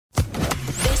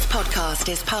podcast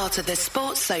is part of the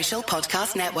Sports Social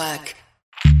Podcast Network.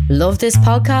 Love this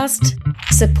podcast?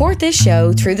 Support this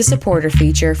show through the supporter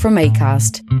feature from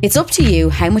Acast. It's up to you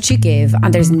how much you give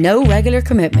and there's no regular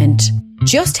commitment.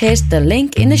 Just hit the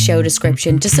link in the show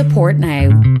description to support now.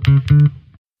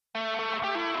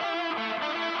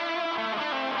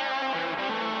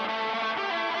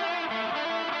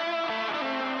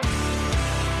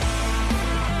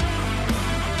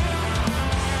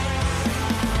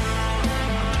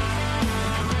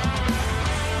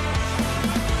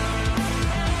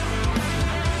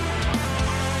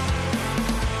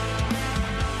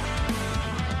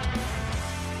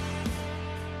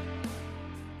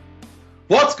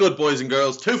 What's good, boys and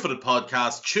girls? Two-Footed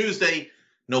Podcast, Tuesday,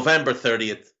 November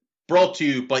 30th, brought to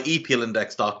you by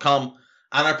EPLindex.com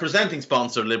and our presenting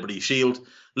sponsor, Liberty Shield.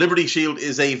 Liberty Shield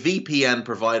is a VPN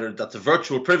provider that's a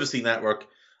virtual privacy network,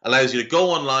 allows you to go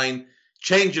online,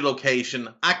 change your location,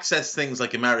 access things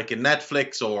like American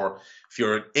Netflix, or if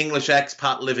you're an English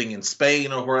expat living in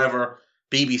Spain or wherever,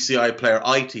 BBC iPlayer,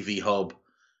 ITV Hub.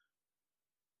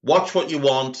 Watch what you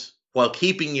want while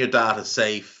keeping your data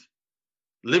safe.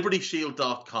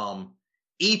 LibertyShield.com,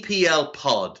 EPL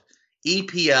Pod,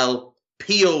 EPL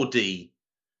POD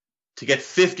to get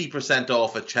 50%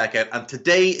 off at checkout. And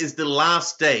today is the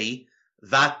last day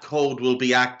that code will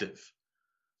be active.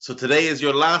 So today is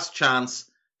your last chance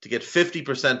to get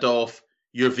 50% off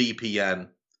your VPN.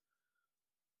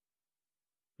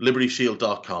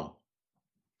 LibertyShield.com.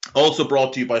 Also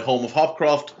brought to you by Home of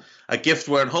Hopcroft, a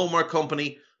giftware and homeware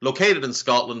company located in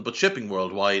Scotland but shipping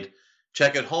worldwide.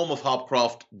 Check out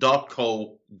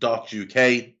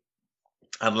homeofhopcroft.co.uk.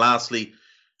 And lastly,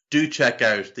 do check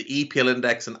out the EPL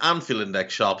Index and Anfield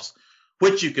Index shops,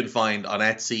 which you can find on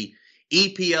Etsy.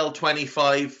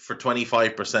 EPL25 for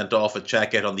 25% off at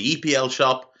checkout on the EPL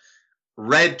shop.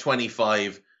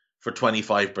 Red25 for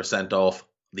 25% off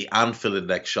the Anfield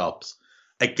Index shops.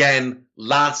 Again,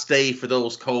 last day for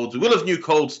those codes. We will have new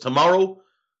codes tomorrow,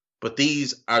 but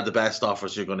these are the best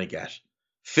offers you're going to get.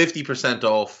 50%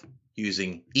 off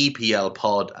using EPL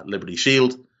Pod at Liberty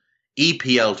Shield,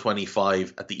 EPL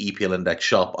 25 at the EPL Index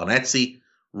shop on Etsy,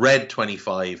 Red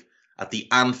 25 at the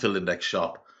Anfield Index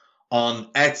shop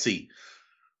on Etsy.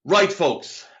 Right,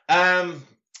 folks. Two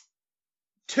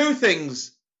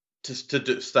things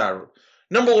to start.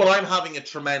 Number one, I'm having a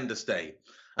tremendous day.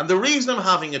 And the reason I'm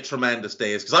having a tremendous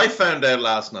day is because I found out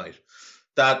last night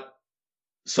that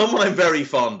someone I'm very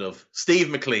fond of, Steve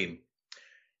McLean,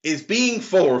 is being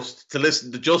forced to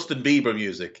listen to Justin Bieber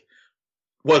music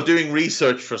while doing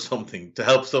research for something to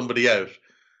help somebody out.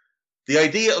 The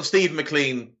idea of Steve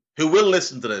McLean, who will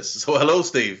listen to this, so hello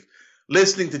Steve,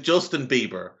 listening to Justin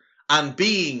Bieber and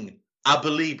being a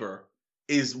believer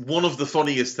is one of the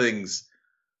funniest things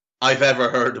I've ever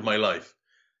heard in my life.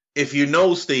 If you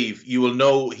know Steve, you will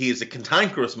know he is a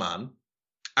cantankerous man,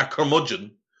 a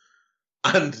curmudgeon,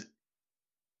 and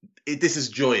this is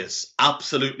joyous,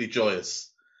 absolutely joyous.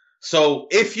 So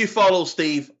if you follow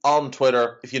Steve on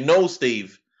Twitter, if you know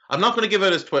Steve, I'm not going to give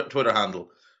out his Twitter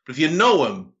handle, but if you know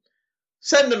him,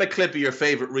 send him a clip of your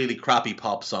favorite really crappy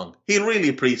pop song. He'll really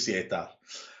appreciate that.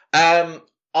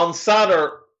 On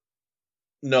sadder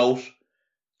note,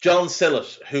 John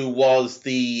Sillett, who was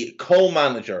the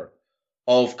co-manager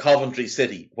of Coventry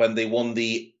City when they won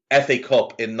the FA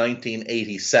Cup in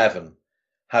 1987,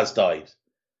 has died.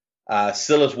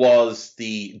 Sillett was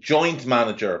the joint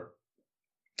manager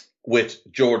with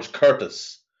George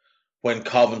Curtis when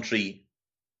Coventry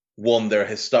won their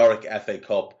historic FA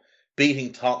Cup,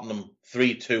 beating Tottenham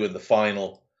 3-2 in the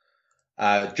final.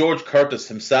 George Curtis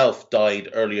himself died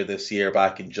earlier this year,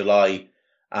 back in July,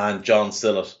 and John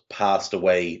Sillett passed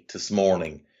away this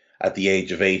morning at the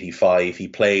age of 85. He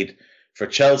played for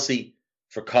Chelsea,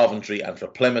 for Coventry and for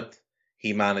Plymouth.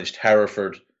 He managed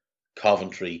Hereford,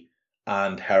 Coventry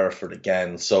and Hereford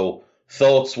again. So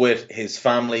thoughts with his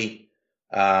family,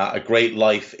 a great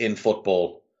life in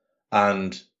football,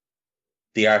 and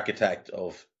the architect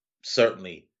of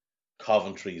certainly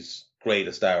Coventry's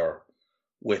greatest hour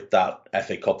with that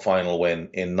FA Cup final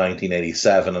win in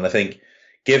 1987. And I think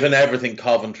given everything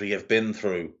Coventry have been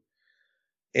through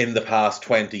in the past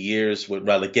 20 years with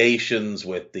relegations,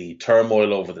 with the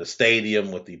turmoil over the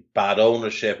stadium, with the bad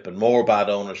ownership and more bad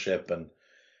ownership and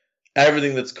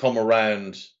everything that's come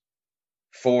around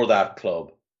for that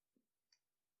club,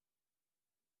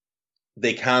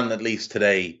 they can at least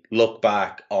today look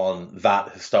back on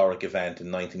that historic event in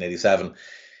 1987.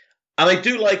 And I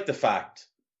do like the fact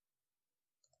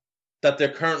that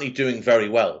they're currently doing very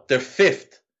well. They're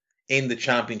fifth in the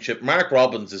championship. Mark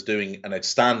Robins is doing an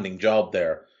outstanding job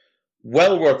there.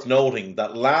 Well worth noting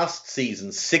that last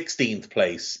season's 16th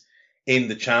place in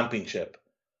the championship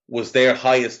was their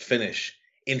highest finish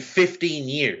in 15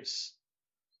 years.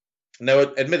 Now,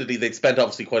 admittedly, they'd spent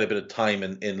obviously quite a bit of time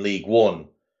in League One,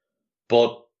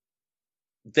 but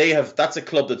that's a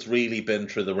club that's really been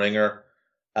through the ringer.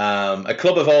 A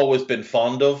club I've always been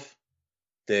fond of.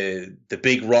 The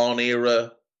Big Ron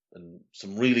era and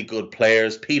some really good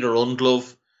players. Peter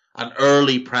Undlove, an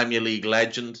early Premier League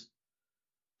legend.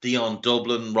 Dion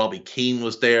Dublin, Robbie Keane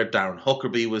was there. Darren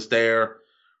Huckerby was there.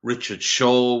 Richard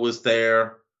Shaw was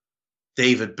there.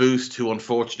 David Boost, who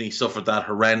unfortunately suffered that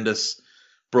horrendous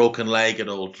broken leg at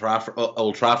Old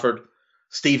Trafford.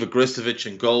 Steve Agristovic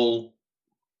in goal.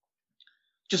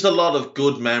 Just a lot of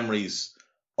good memories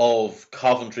of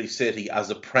Coventry City as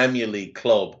a Premier League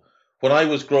club. When I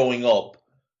was growing up,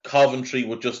 Coventry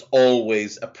were just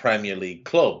always a Premier League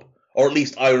club. Or at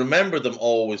least I remember them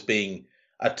always being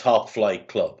a top-flight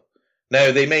club.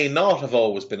 Now, they may not have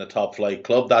always been a top-flight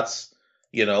club. That's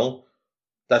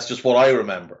just what I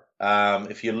remember.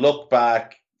 If you look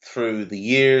back through the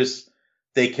years,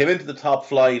 they came into the top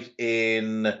flight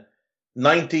in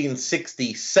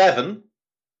 1967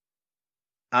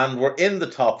 and were in the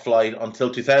top flight until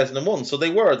 2001. So they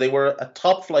were a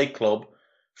top flight club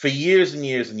for years and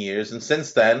years and years. And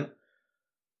since then,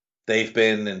 they've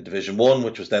been in Division 1,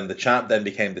 which was then then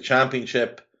became the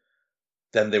Championship.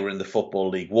 Then they were in the Football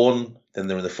League 1. Then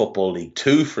they were in the Football League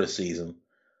 2 for a season.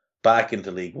 Back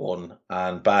into League 1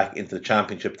 and back into the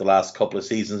Championship the last couple of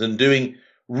seasons and doing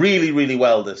really, really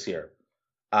well this year.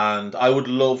 And I would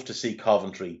love to see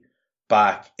Coventry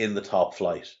back in the top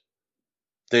flight.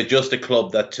 They're just a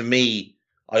club that, to me,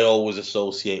 I always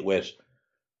associate with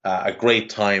a great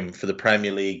time for the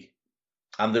Premier League.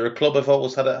 And they're a club I've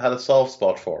always had a soft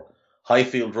spot for.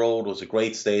 Highfield Road was a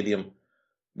great stadium,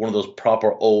 one of those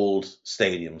proper old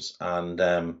stadiums.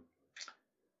 And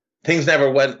things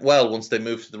never went well once they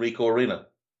moved to the Ricoh Arena.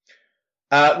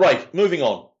 Right, moving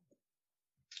on.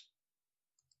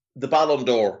 The Ballon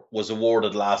d'Or was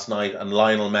awarded last night and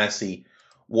Lionel Messi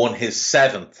won his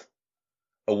 7th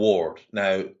award.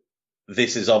 Now,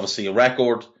 this is obviously a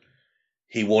record.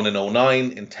 He won in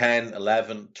 2009, in 10,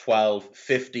 11, 12,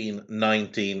 15,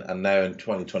 19, and now in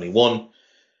 2021.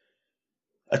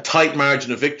 A tight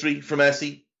margin of victory for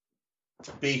Messi,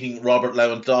 beating Robert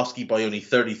Lewandowski by only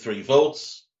 33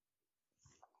 votes.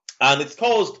 And it's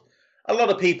caused a lot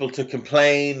of people to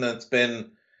complain. It's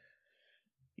been,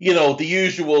 the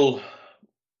usual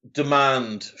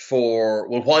demand for,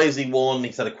 well, why has he won?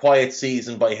 He's had a quiet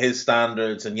season by his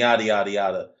standards and yada, yada,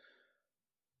 yada.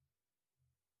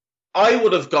 I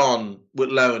would have gone with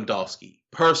Lewandowski,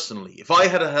 personally. If I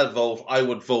had a vote, I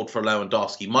would vote for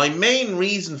Lewandowski. My main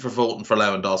reason for voting for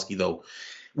Lewandowski, though,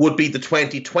 would be the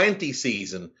 2020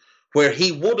 season, where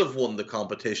he would have won the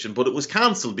competition, but it was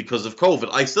cancelled because of COVID.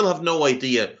 I still have no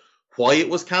idea why it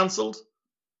was cancelled.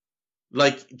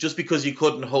 Like, just because you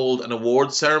couldn't hold an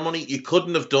award ceremony, you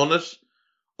couldn't have done it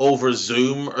over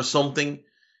Zoom or something.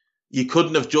 You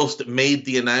couldn't have just made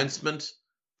the announcement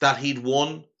that he'd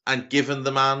won and given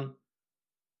the man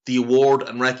the award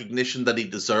and recognition that he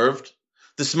deserved.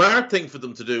 The smart thing for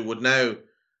them to do would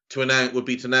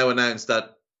be to now announce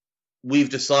that we've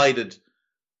decided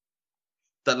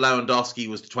that Lewandowski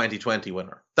was the 2020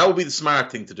 winner. That would be the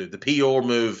smart thing to do. The PR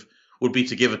move would be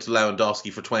to give it to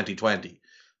Lewandowski for 2020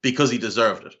 because he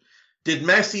deserved it. Did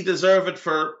Messi deserve it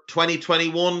for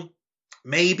 2021?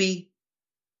 Maybe.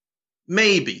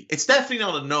 It's definitely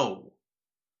not a no.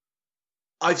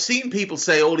 I've seen people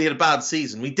say, he had a bad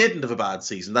season. We didn't have a bad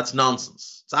season. That's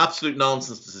nonsense. It's absolute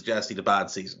nonsense to suggest he had a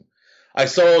bad season. I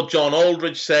saw John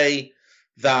Aldridge say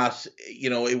that,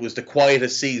 it was the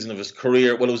quietest season of his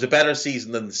career. Well, it was a better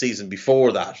season than the season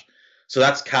before that. So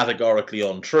that's categorically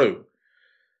untrue.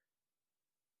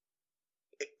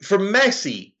 For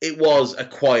Messi, it was a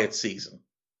quiet season.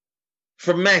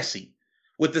 For Messi,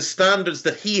 with the standards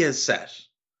that he has set.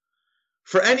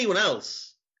 For anyone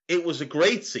else, it was a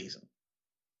great season.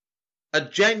 A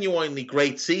genuinely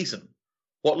great season.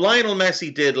 What Lionel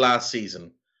Messi did last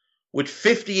season, with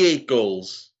 58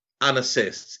 goals and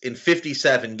assists in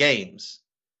 57 games,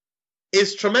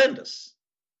 is tremendous.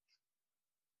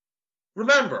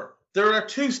 Remember, there are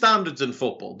two standards in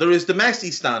football. There is the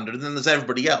Messi standard and then there's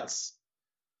everybody else.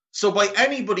 So by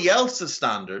anybody else's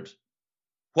standard,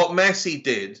 what Messi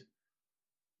did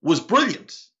was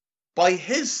brilliant. By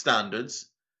his standards,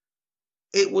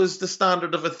 it was the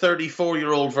standard of a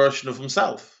 34-year-old version of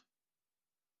himself.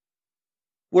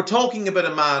 We're talking about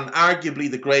a man, arguably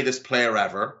the greatest player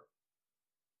ever,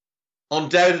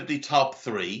 undoubtedly top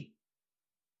 3,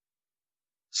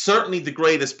 certainly the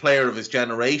greatest player of his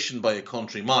generation by a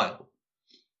country mile.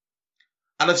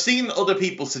 And I've seen other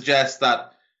people suggest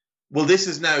that well, this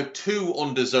is now 2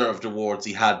 undeserved awards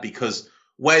he had because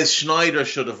Wes Schneider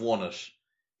should have won it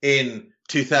in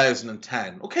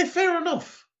 2010. Okay, fair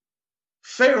enough.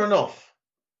 Fair enough.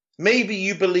 Maybe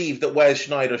you believe that Wes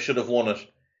Schneider should have won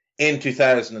it in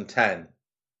 2010.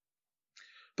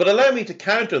 But allow me to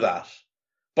counter that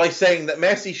by saying that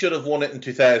Messi should have won it in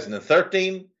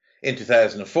 2013, in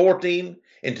 2014,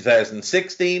 in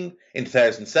 2016, in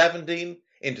 2017,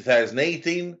 in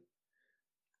 2018.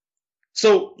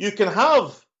 So you can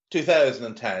have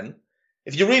 2010.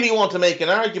 If you really want to make an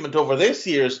argument over this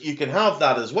year's, you can have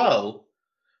that as well.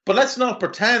 But let's not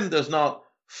pretend there's not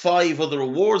 5 other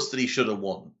awards that he should have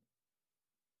won.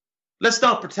 Let's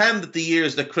not pretend that the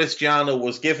years that Cristiano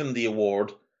was given the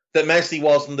award, that Messi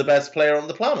wasn't the best player on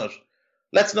the planet.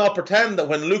 Let's not pretend that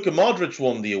when Luka Modric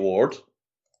won the award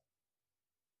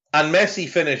and Messi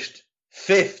finished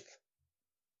 5th,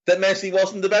 that Messi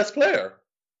wasn't the best player.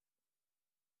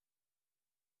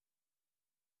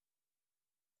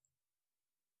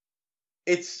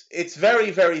 It's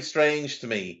very, very strange to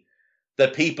me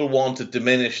that people want to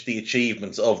diminish the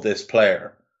achievements of this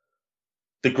player.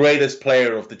 The greatest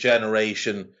player of the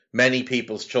generation, many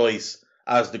people's choice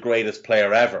as the greatest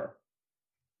player ever.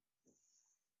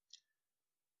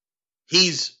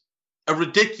 He's a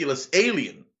ridiculous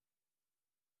alien.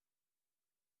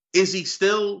 Is he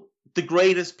still the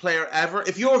greatest player ever?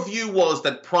 If your view was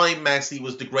that prime Messi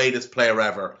was the greatest player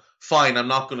ever, fine, I'm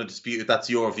not going to dispute it. That's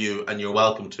your view and you're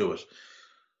welcome to it.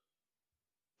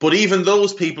 But even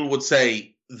those people would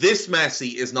say, this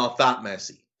Messi is not that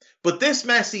Messi. But this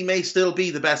Messi may still be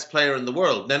the best player in the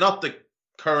world. Now, not the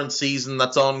current season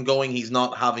that's ongoing. He's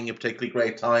not having a particularly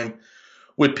great time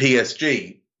with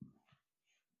PSG.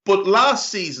 But last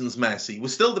season's Messi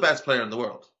was still the best player in the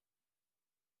world.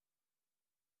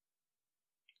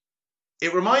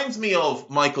 It reminds me of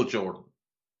Michael Jordan.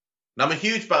 Now, I'm a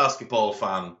huge basketball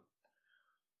fan.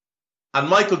 And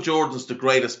Michael Jordan's the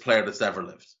greatest player that's ever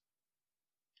lived.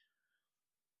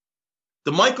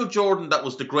 The Michael Jordan that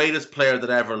was the greatest player that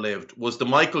ever lived was the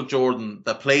Michael Jordan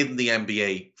that played in the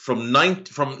NBA from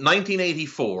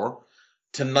 1984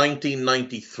 to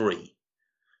 1993.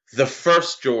 The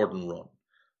first Jordan run.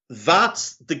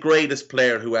 That's the greatest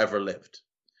player who ever lived.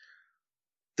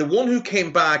 The one who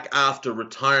came back after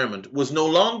retirement was no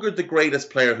longer the greatest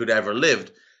player who'd ever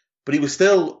lived, but he was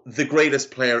still the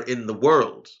greatest player in the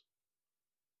world.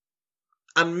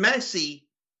 And Messi,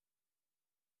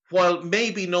 while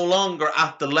maybe no longer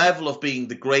at the level of being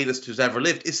the greatest who's ever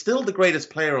lived, is still the greatest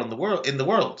player in the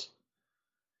world.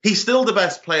 He's still the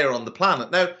best player on the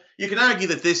planet. Now, you can argue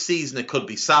that this season it could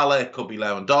be Salah, it could be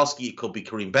Lewandowski, it could be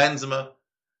Karim Benzema.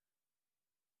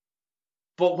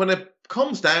 But when it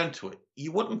comes down to it,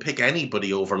 you wouldn't pick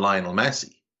anybody over Lionel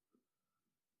Messi.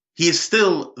 He is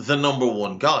still the number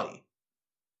one guy.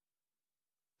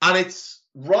 And it's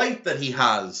right that he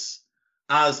has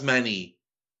as many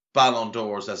Ballon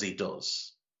d'Ors as he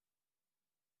does.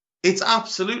 It's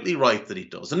absolutely right that he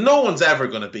does. And no one's ever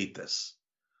going to beat this.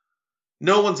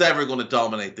 No one's ever going to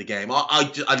dominate the game.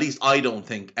 At least I don't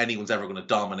think anyone's ever going to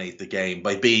dominate the game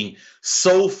by being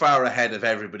so far ahead of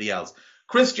everybody else.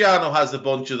 Cristiano has a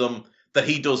bunch of them that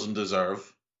he doesn't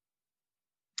deserve.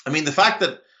 I mean, the fact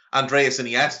that Andreas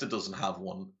Iniesta doesn't have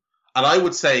one, and I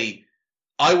would say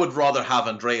I would rather have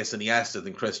Andreas Iniesta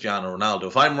than Cristiano Ronaldo.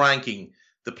 If I'm ranking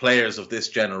the players of this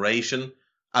generation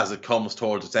as it comes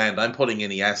towards its end, I'm putting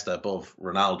Iniesta above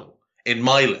Ronaldo in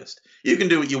my list. You can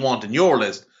do what you want in your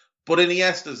list, but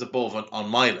Iniesta's above on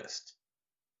my list.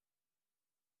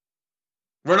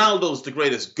 Ronaldo's the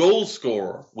greatest goal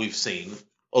scorer we've seen,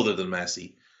 other than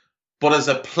Messi. But as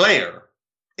a player,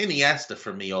 Iniesta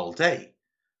for me all day.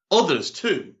 Others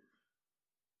too.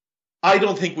 I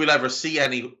don't think we'll ever see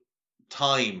any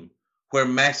time where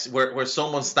where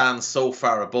someone stands so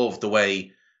far above the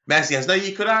way Messi has. Now,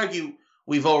 you could argue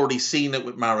we've already seen it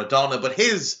with Maradona, but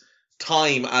his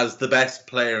time as the best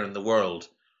player in the world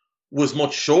was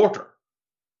much shorter.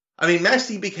 I mean,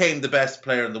 Messi became the best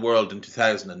player in the world in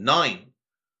 2009.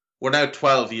 We're now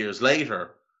 12 years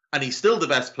later, and he's still the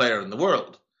best player in the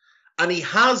world. And he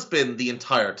has been the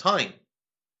entire time.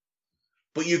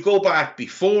 But you go back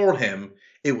before him,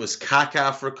 it was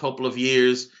Kaká for a couple of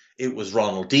years, it was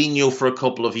Ronaldinho for a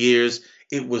couple of years,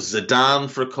 it was Zidane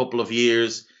for a couple of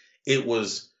years, it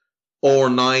was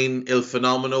R9 Il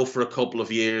Fenomeno for a couple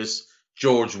of years,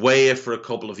 George Weah for a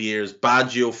couple of years,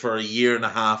 Baggio for a year and a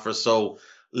half or so,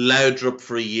 Laudrup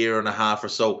for a year and a half or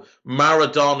so,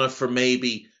 Maradona for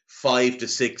maybe 5 to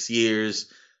 6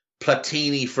 years,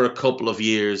 Platini for a couple of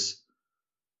years.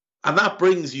 And that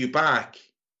brings you back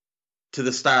to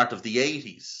the start of the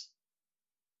 80s.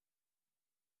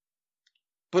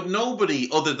 But nobody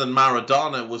other than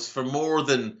Maradona was for more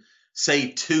than,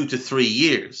 say, 2 to 3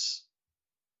 years.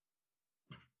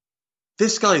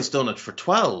 This guy's done it for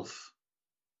 12.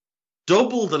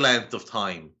 Double the length of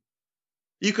time.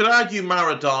 You could argue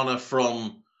Maradona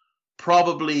from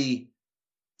probably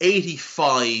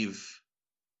 85,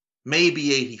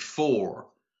 maybe 84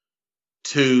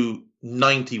 to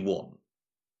 91,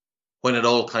 when it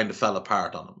all kind of fell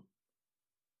apart on him.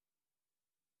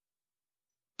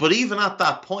 But even at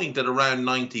that point, at around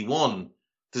 91,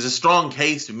 there's a strong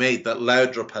case to be made that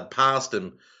Laudrup had passed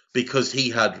him because he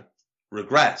had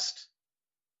regressed.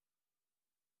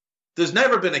 There's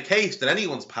never been a case that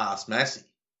anyone's passed Messi.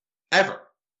 Ever.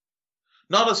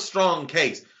 Not a strong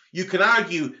case. You can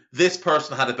argue this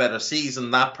person had a better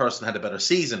season, that person had a better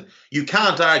season. You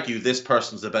can't argue this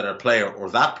person's a better player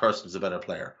or that person's a better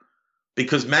player,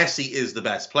 because Messi is the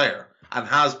best player and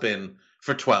has been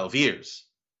for 12 years.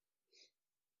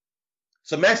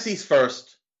 So Messi's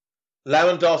first,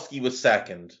 Lewandowski was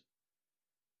second.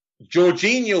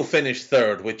 Jorginho finished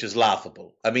third, which is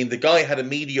laughable. I mean, the guy had a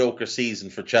mediocre season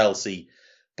for Chelsea,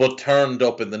 but turned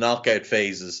up in the knockout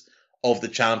phases of the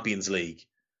Champions League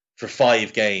for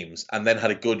 5 games and then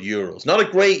had a good Euros. Not a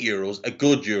great Euros, a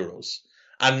good Euros.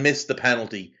 And missed the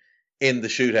penalty in the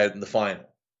shootout in the final.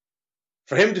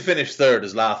 For him to finish third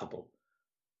is laughable.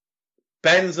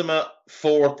 Benzema,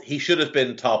 fourth. He should have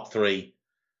been top 3.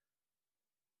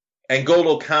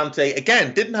 N'Golo Kante,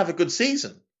 again, didn't have a good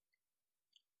season.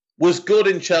 Was good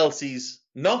in Chelsea's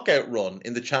knockout run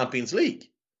in the Champions League.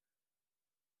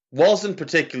 Wasn't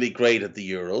particularly great at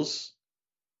the Euros.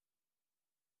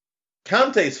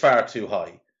 Kante's far too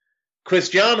high.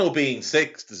 Cristiano being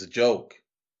 6th is a joke.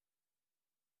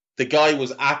 The guy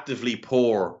was actively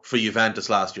poor for Juventus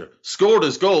last year. Scored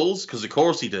his goals, because of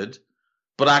course he did,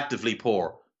 but actively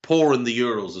poor. Poor in the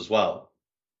Euros as well.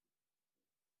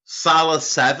 Salah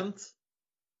 7th?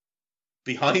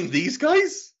 Behind these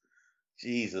guys?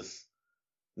 Jesus.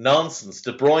 Nonsense.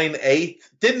 De Bruyne 8th.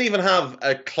 Didn't even have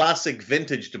a classic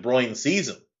vintage De Bruyne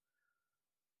season.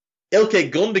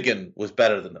 Ilkay Gundogan was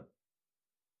better than him.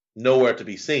 Nowhere to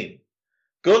be seen.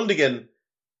 Gundogan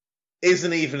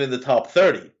isn't even in the top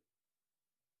 30.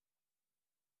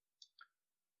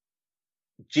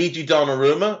 Kylian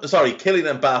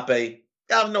Mbappe.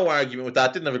 I have no argument with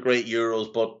that. Didn't have a great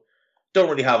Euros, but don't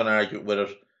really have an argument with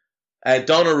it.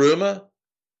 Donnarumma,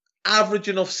 average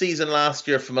enough season last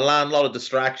year for Milan. A lot of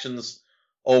distractions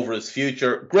over his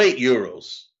future. Great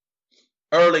Euros.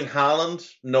 Erling Haaland,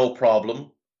 no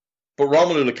problem. But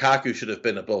Romelu Lukaku should have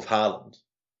been above Haaland.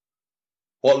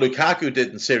 What Lukaku did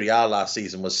in Serie A last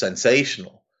season was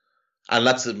sensational. And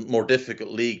that's a more difficult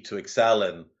league to excel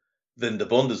in than the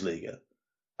Bundesliga.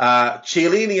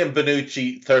 Chiellini and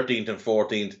Bonucci, 13th and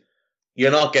 14th.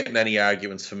 You're not getting any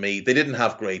arguments from me. They didn't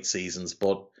have great seasons,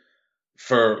 but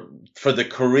for the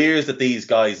careers that these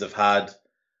guys have had,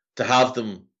 to have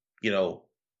them,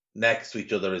 next to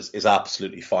each other is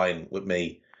absolutely fine with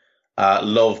me.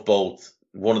 Love both.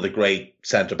 One of the great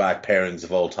centre-back pairings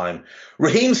of all time.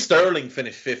 Raheem Sterling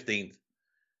finished 15th.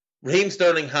 Raheem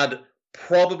Sterling had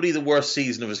probably the worst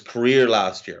season of his career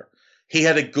last year. He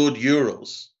had a good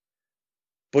Euros.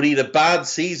 But he had a bad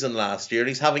season last year, and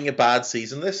he's having a bad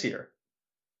season this year.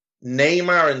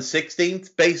 Neymar in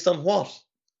 16th, based on what?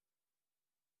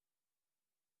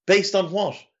 Based on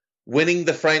what? Winning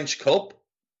the French Cup?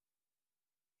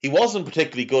 He wasn't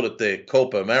particularly good at the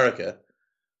Copa America.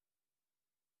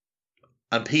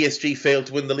 And PSG failed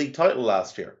to win the league title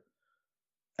last year.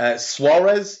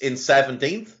 Suarez in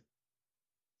 17th.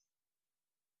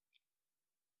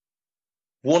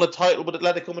 Won a title with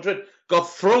Atletico Madrid. Got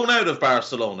thrown out of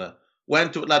Barcelona.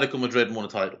 Went to Atletico Madrid and won a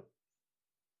title.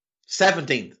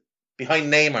 17th.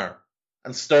 Behind Neymar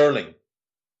and Sterling.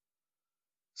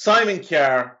 Simon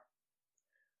Kjaer,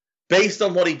 based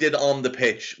on what he did on the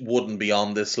pitch, wouldn't be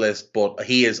on this list. But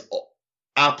he is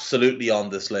absolutely on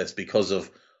this list because of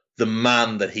the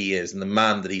man that he is and the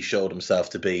man that he showed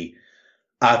himself to be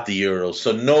at the Euros.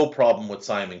 So no problem with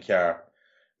Simon Kjaer.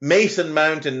 Mason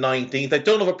Mount in 19th, I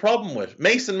don't have a problem with.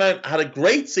 Mason Mount had a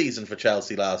great season for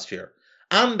Chelsea last year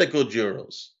and a good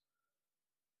Euros.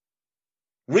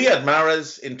 Riyad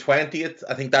Mahrez in 20th,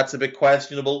 I think that's a bit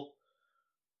questionable.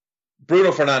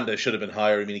 Bruno Fernandes should have been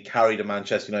higher. I mean, he carried a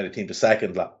Manchester United team to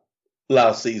second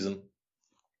last season.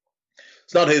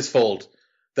 It's not his fault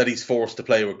that he's forced to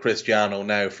play with Cristiano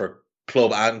now for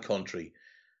club and country,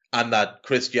 and that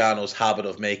Cristiano's habit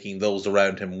of making those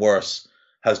around him worse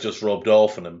has just rubbed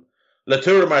off on him.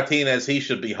 Lautaro Martinez, he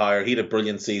should be higher. He had a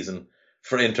brilliant season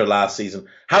for Inter last season.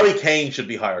 Harry Kane should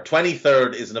be higher.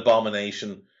 23rd is an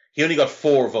abomination. He only got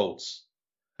 4 votes.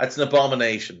 That's an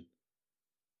abomination.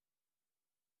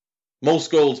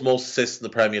 Most goals, most assists in the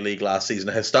Premier League last season.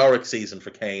 A historic season for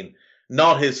Kane.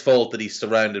 Not his fault that he's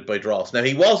surrounded by dross. Now,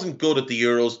 he wasn't good at the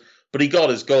Euros, but he got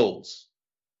his goals.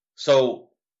 So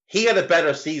he had a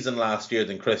better season last year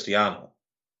than Cristiano.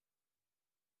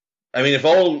 I mean,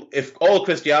 if all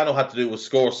Cristiano had to do was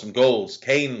score some goals,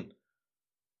 Kane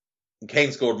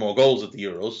scored more goals at the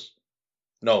Euros.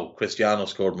 No, Cristiano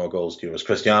scored more goals at the Euros.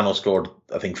 Cristiano scored,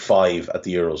 I think, 5 at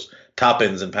the Euros.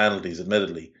 Tap-ins and penalties,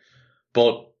 admittedly.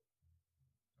 But,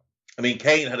 I mean,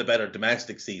 Kane had a better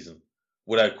domestic season,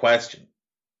 without question.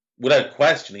 Without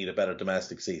question, he had a better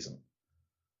domestic season.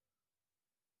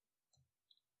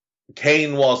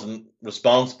 Kane wasn't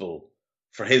responsible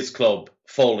for his club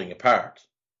falling apart.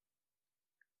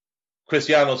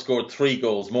 Cristiano scored 3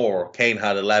 goals more. Kane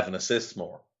had 11 assists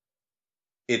more.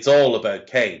 It's all about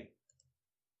Kane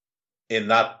in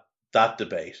that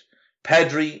debate.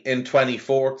 Pedri in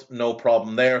 24th, no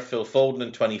problem there. Phil Foden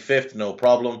in 25th, no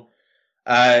problem.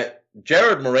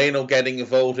 Gerard Moreno getting a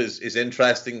vote is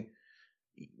interesting.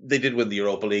 They did win the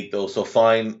Europa League, though, so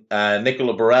fine.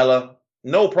 Nicola Barella,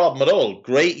 no problem at all.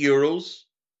 Great Euros.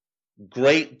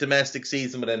 Great domestic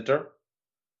season with Inter.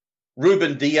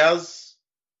 Ruben Diaz,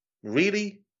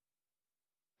 really?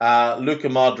 Luka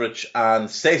Modric and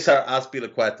Cesar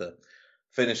Azpilicueta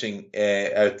finishing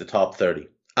out the top 30.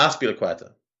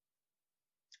 Azpilicueta.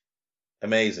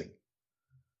 Amazing.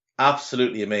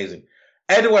 Absolutely amazing.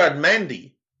 Edouard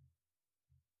Mendy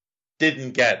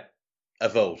didn't get a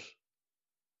vote.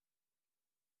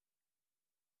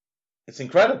 It's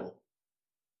incredible.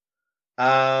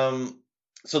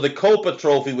 So the Copa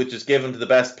Trophy, which is given to the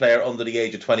best player under the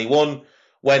age of 21,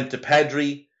 went to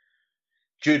Pedri.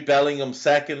 Jude Bellingham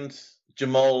second,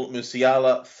 Jamal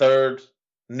Musiala third,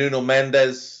 Nuno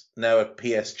Mendes now at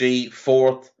PSG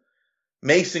fourth,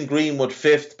 Mason Greenwood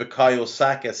fifth, Bukayo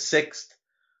Saka sixth,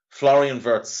 Florian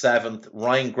Wirtz seventh,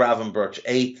 Ryan Gravenberch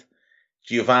eighth,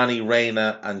 Giovanni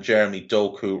Reina and Jeremy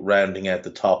Doku rounding out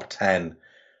the top 10.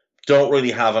 Don't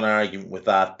really have an argument with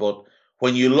that, but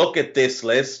when you look at this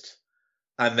list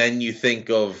and then you think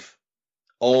of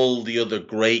all the other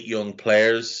great young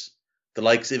players, the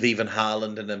likes of even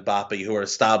Haaland and Mbappe, who are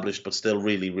established but still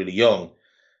really, really young,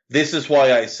 this is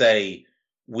why I say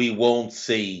we won't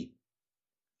see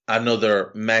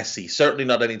another Messi, certainly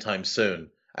not anytime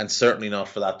soon, and certainly not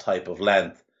for that type of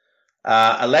length.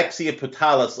 Alexia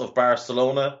Putellas of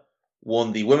Barcelona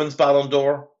won the Women's Ballon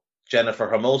d'Or. Jennifer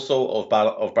Hermoso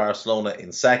of Barcelona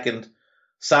in second.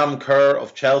 Sam Kerr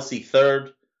of Chelsea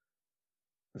third.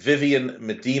 Vivian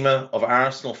Miedema of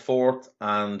Arsenal fourth.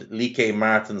 And Lieke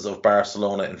Martens of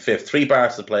Barcelona in fifth. 3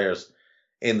 Barca players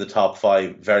in the top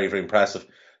 5. Very, very impressive.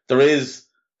 There is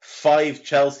 5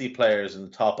 Chelsea players in the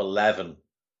top 11,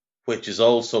 which is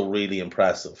also really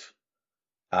impressive.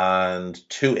 And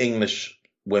 2 English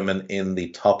women in the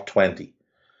top 20.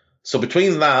 So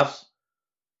between that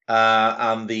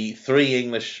and the 3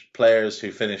 English players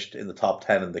who finished in the top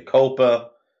 10 in the Copa,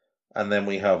 and then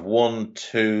we have 4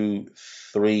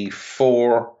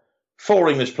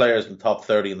 English players in the top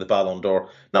 30 in the Ballon d'Or.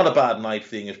 Not a bad night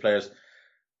for the English players.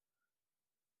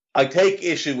 I take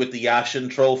issue with the Yashin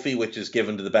Trophy, which is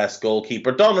given to the best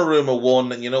goalkeeper. Donnarumma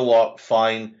won, and you know what?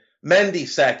 Fine. Mendy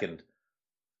second.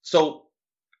 So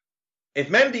if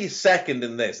Mendy's second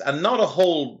in this, and not a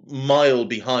whole mile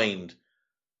behind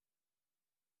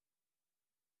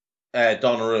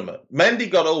Donnarumma, Mendy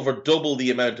got over double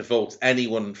the amount of votes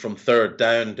anyone from third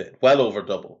down did. Well over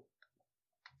double.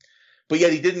 But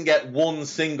yet he didn't get one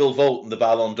single vote in the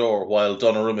Ballon d'Or while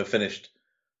Donnarumma finished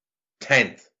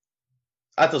 10th.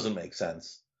 That doesn't make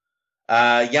sense.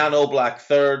 Jan Oblak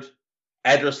third,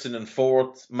 Ederson in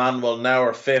fourth, Manuel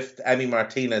Neuer fifth, Emi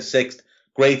Martinez sixth.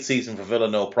 Great season for Villa,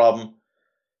 no problem.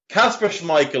 Kasper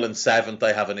Schmeichel in seventh,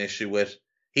 I have an issue with.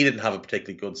 He didn't have a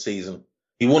particularly good season.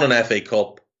 He won an FA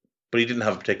Cup, but he didn't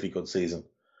have a particularly good season.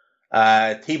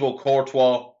 Thibaut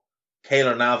Courtois,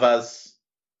 Keylor Navas,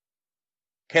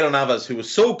 who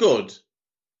was so good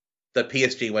that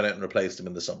PSG went out and replaced him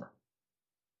in the summer.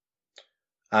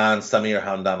 And Samir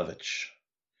Handanovic.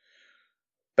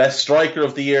 Best striker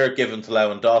of the year given to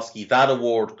Lewandowski. That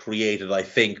award created, I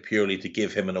think, purely to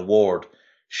give him an award.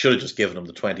 Should have just given him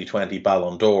the 2020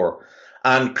 Ballon d'Or.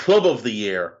 And club of the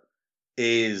year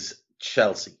is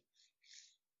Chelsea.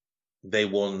 They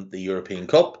won the European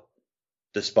Cup,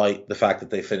 despite the fact that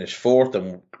they finished fourth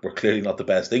and were clearly not the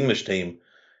best English team.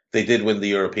 They did win the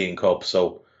European Cup,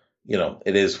 so, you know,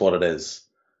 it is what it is.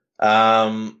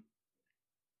 I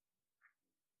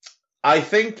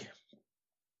think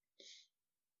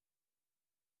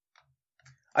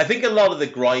a lot of the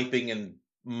griping and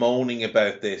moaning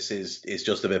about this is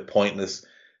just a bit pointless.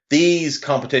 These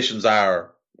competitions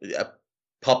are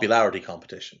popularity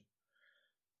competition.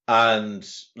 And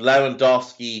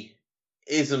Lewandowski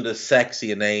isn't as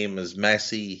sexy a name as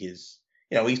Messi. He's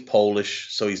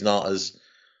Polish, so he's not as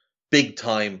big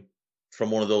time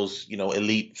from one of those,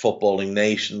 elite footballing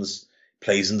nations.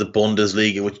 Plays in the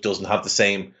Bundesliga, which doesn't have the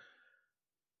same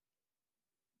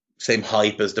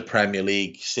hype as the Premier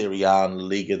League, Serie A and La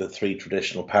Liga, the three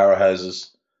traditional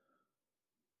powerhouses.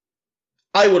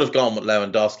 I would have gone with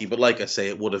Lewandowski, but like I say,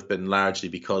 it would have been largely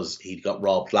because he got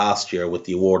robbed last year with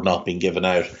the award not being given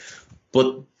out.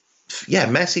 But yeah,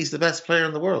 Messi's the best player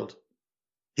in the world.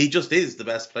 He just is the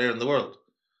best player in the world.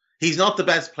 He's not the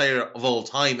best player of all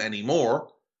time anymore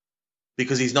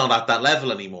because he's not at that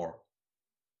level anymore.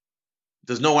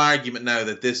 There's no argument now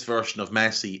that this version of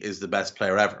Messi is the best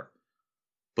player ever.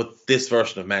 But this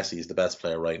version of Messi is the best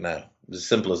player right now. It's as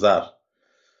simple as that.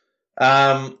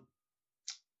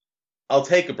 I'll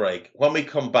take a break. When we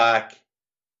come back,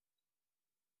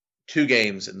 2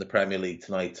 games in the Premier League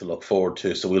tonight to look forward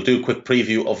to. So we'll do a quick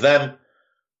preview of them.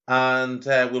 And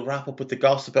we'll wrap up with the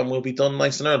gossip and we'll be done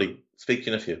nice and early. Speak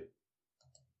to you in a few.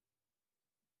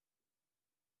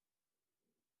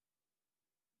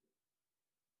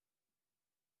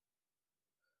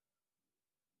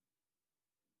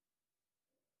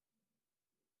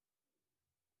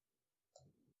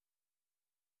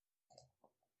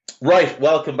 Right,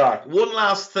 welcome back. One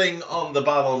last thing on the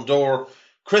Ballon d'Or.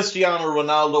 Cristiano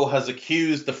Ronaldo has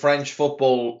accused the French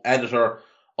football editor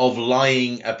of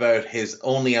lying about his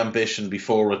only ambition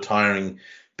before retiring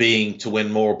being to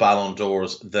win more Ballon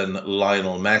d'Ors than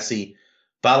Lionel Messi.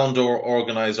 Ballon d'Or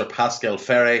organizer Pascal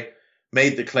Ferre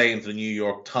made the claim to the New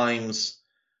York Times.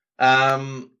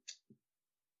 So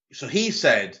he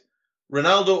said,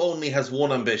 Ronaldo only has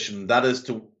one ambition, that is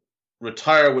to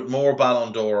retire with more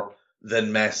Ballon d'Or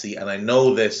than Messi, and I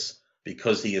know this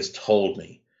because he has told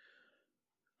me.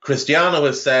 Cristiano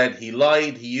has said he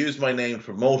lied, he used my name to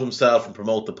promote himself and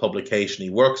promote the publication he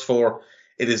works for.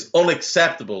 It is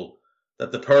unacceptable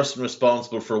that the person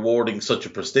responsible for awarding such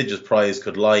a prestigious prize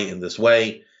could lie in this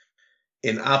way.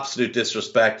 In absolute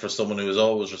disrespect for someone who has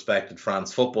always respected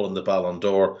France football and the Ballon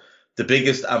d'Or, the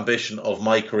biggest ambition of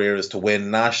my career is to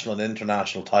win national and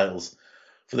international titles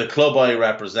for the club I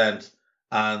represent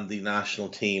and the national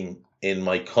team in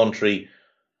my country.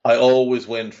 I always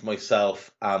win for myself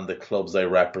and the clubs I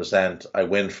represent. I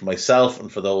win for myself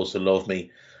and for those who love me.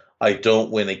 I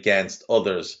don't win against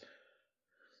others.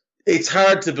 It's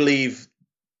hard to believe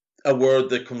a word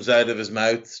that comes out of his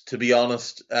mouth, to be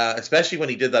honest, especially when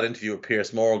he did that interview with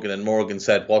Piers Morgan and Morgan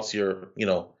said, what's your, if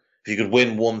you could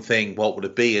win one thing, what would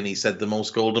it be? And he said the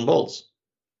most golden balls.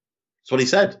 That's what he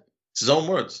said. It's his own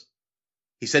words.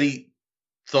 He said he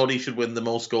thought he should win the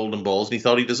most golden balls and he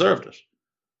thought he deserved it.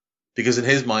 Because in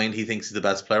his mind, he thinks he's the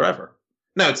best player ever.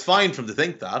 Now, it's fine for him to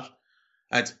think that.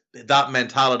 And that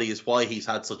mentality is why he's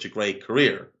had such a great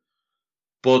career.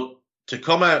 But to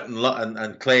come out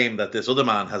and claim that this other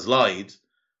man has lied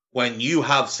when you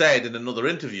have said in another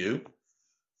interview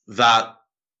that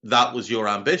that was your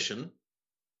ambition,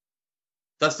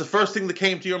 that's the first thing that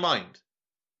came to your mind.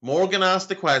 Morgan asked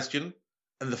the question,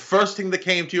 and the first thing that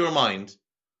came to your mind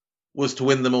was to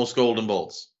win the most golden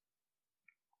balls.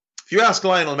 If you ask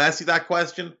Lionel Messi that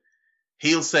question,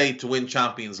 he'll say to win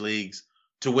Champions Leagues,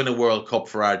 to win a World Cup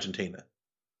for Argentina.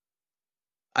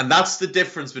 And that's the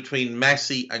difference between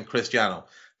Messi and Cristiano.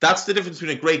 That's the difference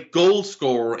between a great goal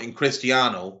scorer in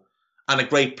Cristiano and a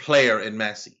great player in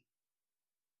Messi.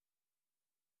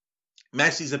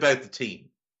 Messi's about the team.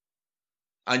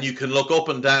 And you can look up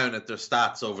and down at their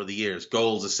stats over the years,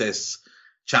 goals, assists,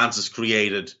 chances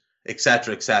created,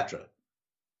 etc., etc.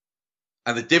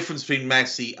 And the difference between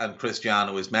Messi and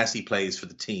Cristiano is Messi plays for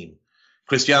the team.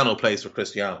 Cristiano plays for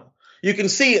Cristiano. You can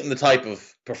see it in the type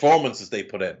of performances they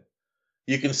put in.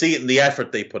 You can see it in the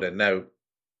effort they put in. Now,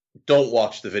 don't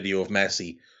watch the video of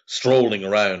Messi strolling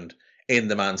around in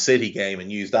the Man City game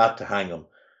and use that to hang him.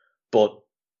 But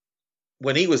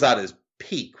when he was at his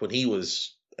peak, when he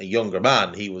was a younger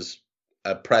man, he was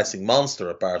a pressing monster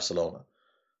at Barcelona.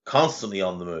 Constantly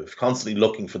on the move, constantly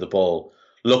looking for the ball,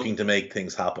 looking to make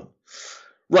things happen.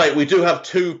 Right, we do have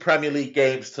 2 Premier League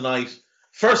games tonight.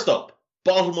 First up,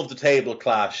 bottom of the table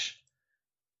clash.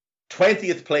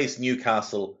 20th place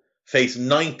Newcastle face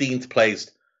 19th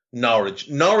place Norwich.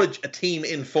 Norwich, a team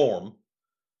in form.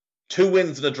 2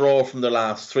 wins and a draw from their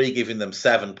last 3, giving them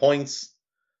 7 points.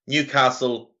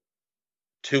 Newcastle,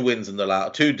 2 wins in their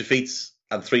 2 defeats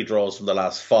and 3 draws from the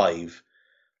last 5.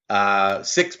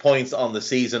 6 points on the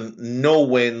season, no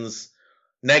wins,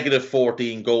 negative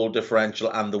 14 goal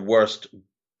differential, and the worst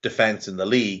defence in the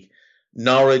league.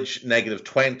 Norwich, negative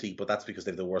 20, but that's because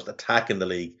they have the worst attack in the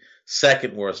league,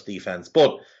 second worst defence.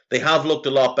 But They have looked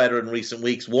a lot better in recent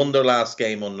weeks. Won their last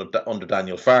game under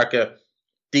Daniel Farke.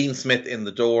 Dean Smith in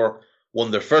the door. Won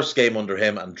their first game under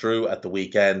him and drew at the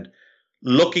weekend.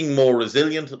 Looking more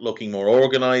resilient, looking more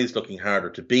organised, looking harder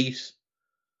to beat.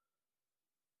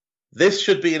 This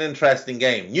should be an interesting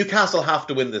game. Newcastle have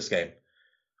to win this game.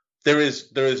 There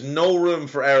is no room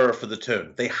for error for the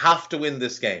Toon. They have to win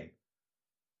this game.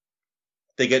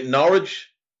 They get Norwich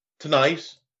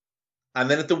tonight, and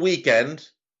then at the weekend,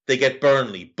 they get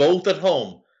Burnley, both at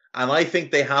home. And I think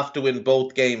they have to win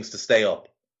both games to stay up.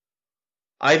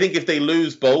 I think if they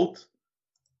lose both,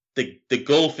 the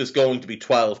gulf is going to be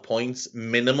 12 points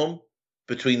minimum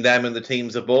between them and the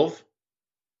teams above.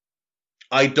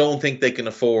 I don't think they can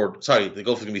afford... Sorry, the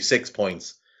gulf is going to be 6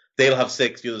 points. They'll have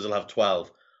 6, the others will have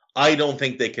 12. I don't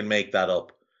think they can make that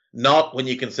up. Not when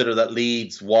you consider that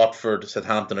Leeds, Watford,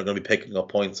 Southampton are going to be picking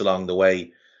up points along the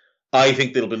way. I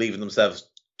think they'll be leaving themselves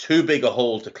too big a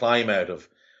hole to climb out of,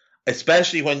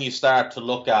 especially when you start to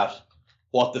look at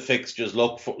what the fixtures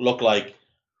look like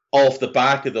off the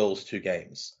back of those two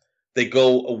games. They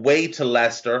go away to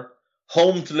Leicester,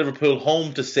 home to Liverpool,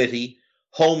 home to City,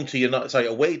 home to United. Sorry,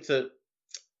 away to...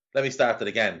 Let me start that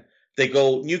again. They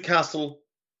go Newcastle,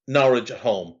 Norwich at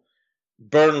home,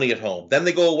 Burnley at home. Then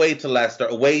they go away to Leicester,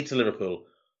 away to Liverpool,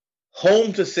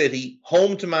 home to City,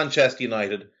 home to Manchester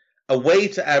United, away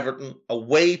to Everton,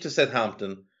 away to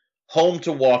Southampton, home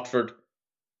to Watford,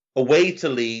 away to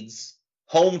Leeds,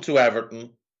 home to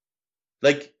Everton.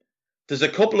 Like, there's a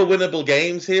couple of winnable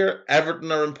games here.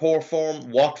 Everton are in poor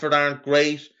form. Watford aren't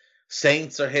great.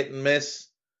 Saints are hit and miss.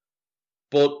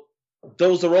 But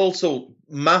those are also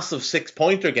massive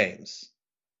 6-pointer games.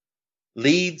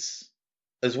 Leeds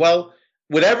as well.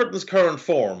 With Everton's current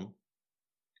form,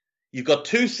 you've got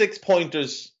 2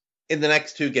 6-pointers in the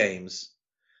next 2 games.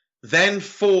 Then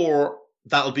 4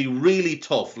 that'll be really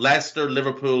tough. Leicester,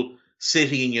 Liverpool,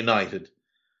 City and United.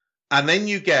 And then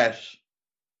you get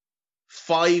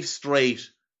 5 straight,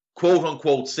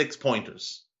 quote-unquote,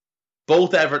 6-pointers.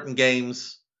 Both Everton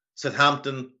games,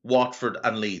 Southampton, Watford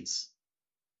and Leeds.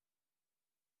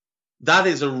 That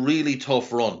is a really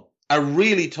tough run. A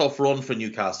really tough run for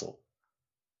Newcastle.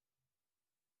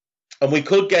 And we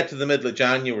could get to the middle of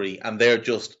January and they're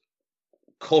just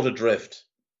cut adrift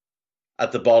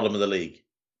at the bottom of the league.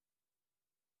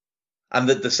 And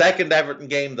the second Everton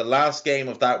game, the last game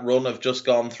of that run I've just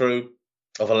gone through,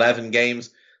 of 11 games,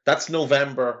 that's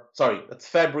February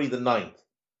the 9th.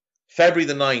 February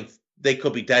the 9th, they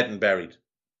could be dead and buried.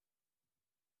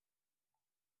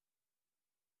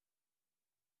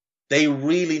 They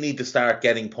really need to start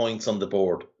getting points on the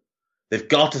board. They've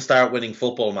got to start winning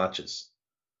football matches.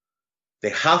 They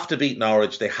have to beat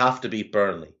Norwich. They have to beat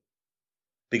Burnley.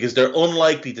 Because they're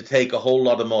unlikely to take a whole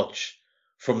lot of much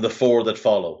from the 4 that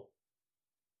follow.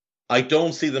 I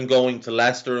don't see them going to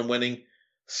Leicester and winning.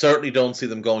 Certainly don't see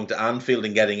them going to Anfield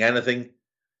and getting anything.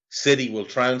 City will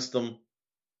trounce them.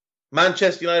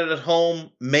 Manchester United at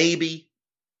home, maybe.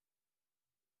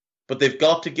 But they've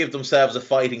got to give themselves a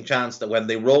fighting chance that when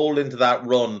they roll into that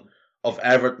run of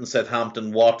Everton,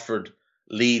 Southampton, Watford,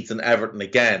 Leeds and Everton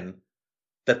again,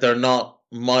 that they're not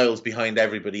miles behind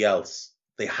everybody else.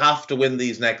 They have to win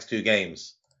these next 2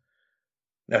 games.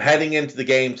 Now, heading into the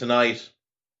game tonight,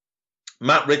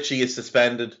 Matt Ritchie is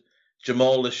suspended,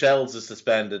 Jamal Lascelles is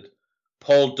suspended,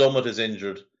 Paul Dummett is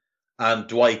injured, and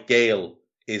Dwight Gale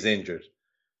is injured.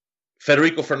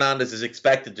 Federico Fernandez is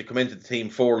expected to come into the team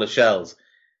for Lascelles.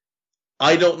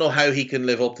 I don't know how he can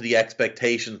live up to the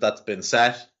expectations that's been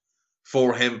set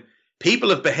for him. People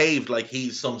have behaved like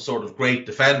he's some sort of great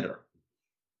defender,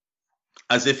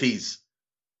 as if he's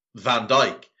Van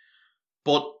Dijk.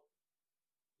 But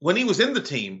when he was in the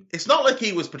team, it's not like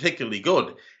he was particularly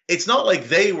good. It's not like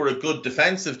they were a good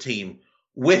defensive team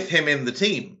with him in the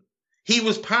team. He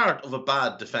was part of a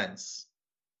bad defence.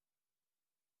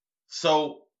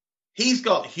 So he's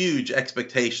got huge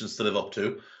expectations to live up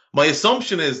to. My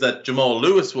assumption is that Jamal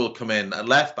Lewis will come in at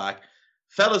left back.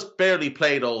 Fella's barely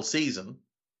played all season.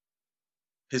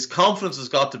 His confidence has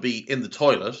got to be in the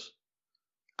toilet.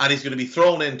 And he's going to be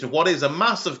thrown into what is a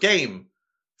massive game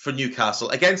for Newcastle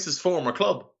against his former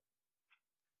club.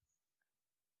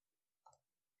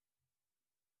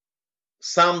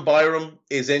 Sam Byram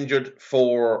is injured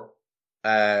for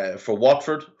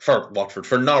Norwich.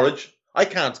 I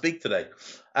can't speak today.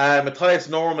 Matthias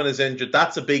Norman is injured.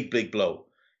 That's a big, big blow.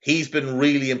 He's been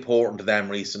really important to them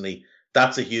recently.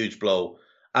 That's a huge blow.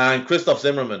 And Christoph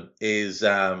Zimmermann is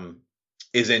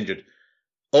injured.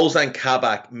 Ozan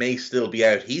Kabak may still be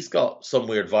out. He's got some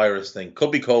weird virus thing. Could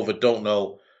be COVID, don't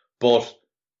know. But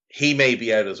he may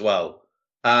be out as well.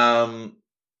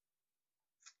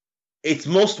 It's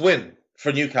must win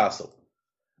for Newcastle.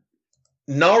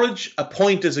 Norwich, a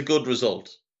point is a good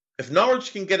result. If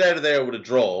Norwich can get out of there with a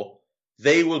draw,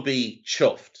 they will be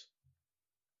chuffed.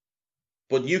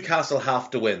 But Newcastle have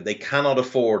to win. They cannot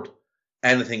afford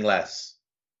anything less.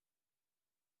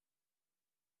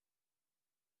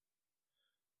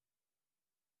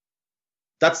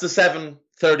 That's the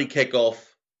 7:30 kickoff.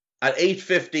 At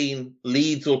 8:15,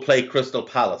 Leeds will play Crystal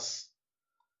Palace.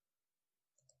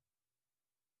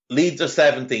 Leeds are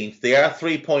 17th. They are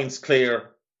 3 points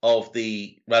clear of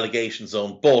the relegation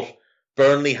zone, but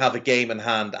Burnley have a game in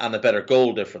hand and a better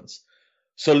goal difference.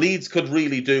 So Leeds could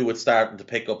really do with starting to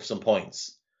pick up some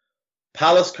points.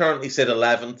 Palace currently sit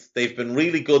 11th. They've been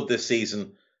really good this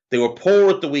season. They were poor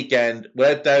at the weekend,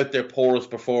 without doubt their poorest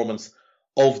performance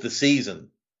of the season.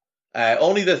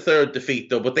 Only their third defeat,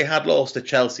 though, but they had lost to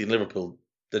Chelsea and Liverpool,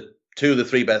 the two of the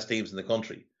three best teams in the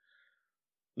country.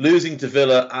 Losing to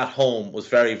Villa at home was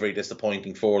very, very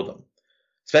disappointing for them,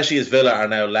 especially as Villa are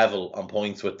now level on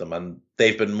points with them, and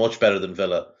they've been much better than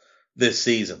Villa this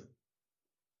season.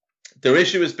 Their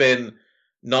issue has been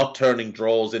not turning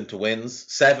draws into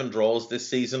wins. 7 draws this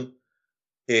season.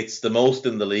 It's the most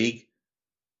in the league.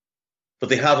 But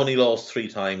they have only lost 3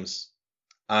 times.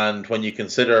 And when you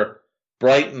consider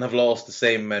Brighton have lost the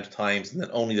same amount of times and then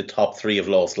only the top 3 have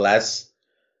lost less,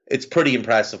 it's pretty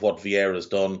impressive what Vieira's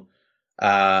done.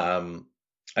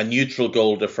 A neutral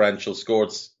goal differential,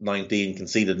 scored 19,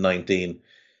 conceded 19.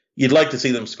 You'd like to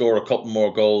see them score a couple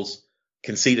more goals,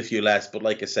 concede a few less, but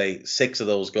like I say, 6 of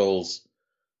those goals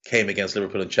came against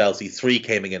Liverpool and Chelsea. 3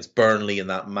 came against Burnley in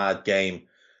that mad game.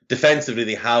 Defensively,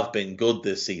 they have been good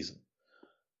this season.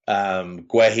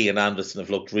 Guehi and Anderson have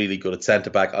looked really good at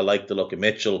centre-back. I like the look of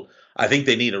Mitchell. I think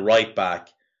they need a right-back.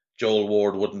 Joel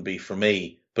Ward wouldn't be for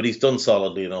me, but he's done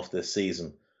solidly enough this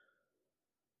season.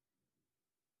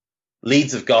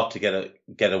 Leeds have got to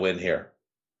get a win here.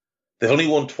 They've only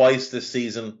won twice this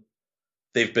season.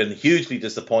 They've been hugely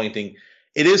disappointing.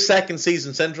 It is second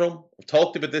season syndrome. We've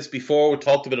talked about this before. We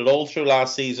talked about it all through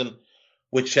last season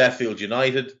with Sheffield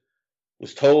United.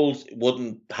 Was told it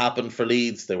wouldn't happen for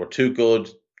Leeds. They were too good,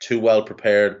 too well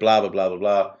prepared, blah, blah, blah, blah,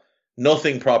 blah.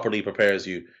 Nothing properly prepares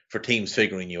you for teams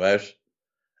figuring you out.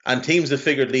 And teams have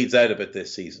figured Leeds out a bit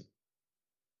this season.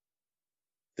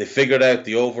 They figured out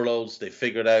the overloads. They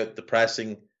figured out the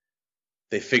pressing.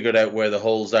 They figured out where the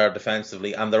holes are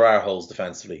defensively, and there are holes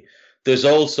defensively. There's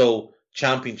also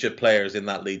championship players in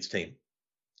that Leeds team.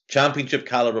 Championship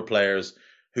caliber players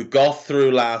who got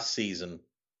through last season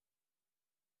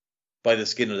by the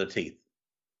skin of their teeth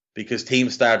because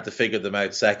teams started to figure them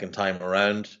out second time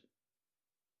around.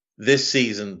 This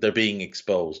season, they're being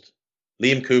exposed.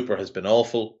 Liam Cooper has been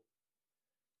awful.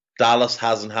 Dallas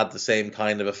hasn't had the same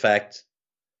kind of effect.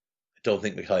 I don't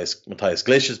think Matthias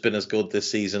Glish has been as good this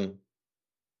season.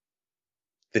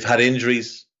 They've had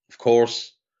injuries, of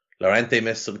course. Llorente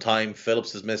missed some time.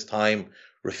 Phillips has missed time.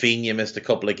 Rafinha missed a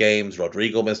couple of games.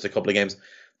 Rodrigo missed a couple of games.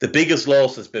 The biggest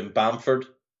loss has been Bamford.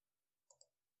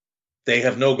 They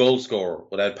have no goal scorer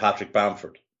without Patrick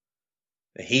Bamford.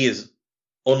 He is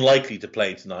unlikely to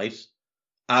play tonight,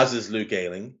 as is Luke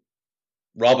Ayling.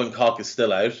 Robin Koch is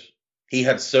still out. He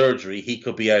had surgery. He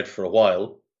could be out for a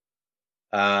while.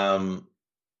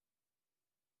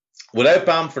 Without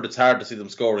Bamford, it's hard to see them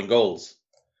scoring goals.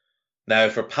 Now,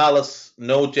 for Palace,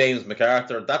 no James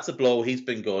McArthur. That's a blow. He's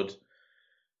been good.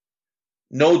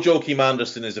 No Joachim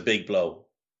Anderson is a big blow.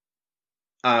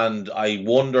 And I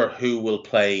wonder who will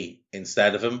play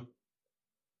instead of him.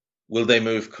 Will they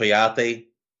move Kouyaté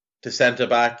to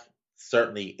centre-back?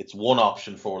 Certainly, it's one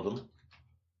option for them.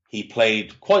 He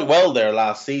played quite well there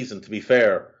last season, to be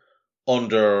fair,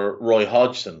 under Roy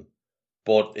Hodgson.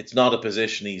 But it's not a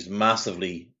position he's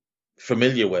massively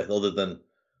familiar with, other than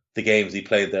the games he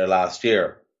played there last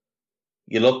year.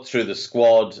 You look through the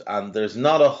squad, and there's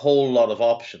not a whole lot of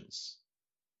options.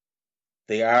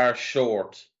 They are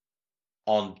short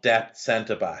on depth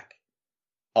centre-back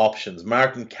options.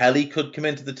 Martin Kelly could come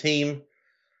into the team.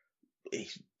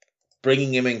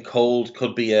 Bringing him in cold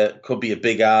could be a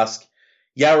big ask.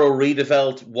 Jaro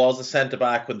Riedeveld was a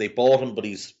centre-back when they bought him, but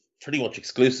he's pretty much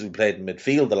exclusively played in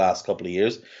midfield the last couple of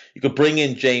years. You could bring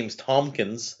in James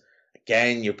Tompkins.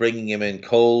 Again, you're bringing him in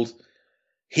cold.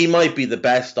 He might be the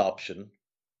best option.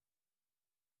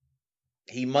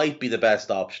 He's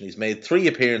made 3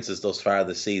 appearances thus far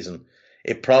this season.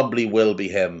 It probably will be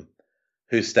him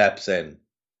who steps in.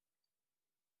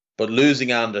 But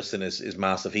losing Anderson is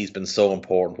massive. He's been so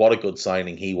important. What a good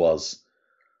signing he was.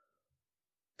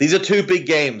 These are 2 big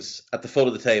games at the foot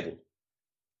of the table.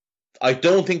 I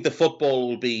don't think the football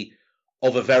will be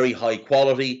of a very high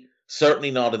quality.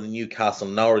 Certainly not in the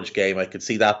Newcastle-Norwich game. I could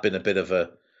see that being a bit of an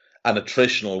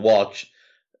attritional watch.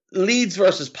 Leeds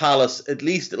versus Palace, at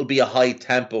least it'll be a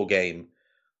high-tempo game.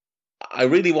 I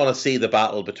really want to see the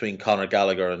battle between Conor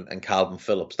Gallagher and Calvin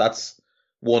Phillips. That's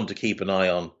one to keep an eye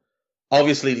on.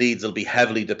 Obviously, Leeds will be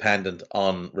heavily dependent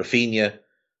on Rafinha.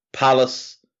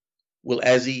 Palace, will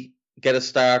Eze get a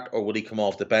start or will he come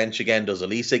off the bench again? Does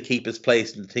Elise keep his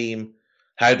place in the team?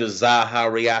 How does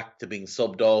Zaha react to being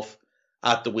subbed off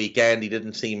at the weekend? He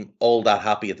didn't seem all that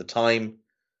happy at the time.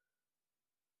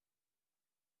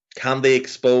 Can they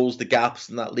expose the gaps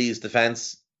in that Leeds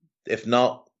defence? If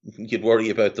not, you'd worry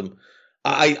about them.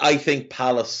 I think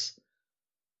Palace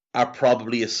are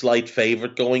probably a slight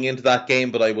favourite going into that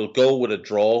game, but I will go with a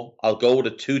draw. I'll go with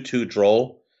a 2-2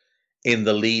 draw in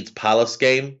the Leeds-Palace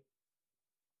game.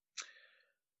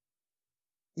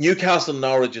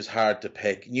 Newcastle-Norwich is hard to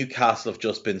pick. Newcastle have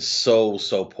just been so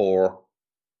poor.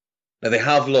 Now, they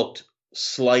have looked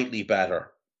slightly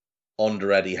better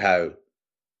under Eddie Howe,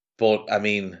 but, I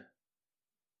mean,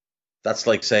 that's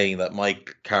like saying that my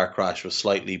car crash was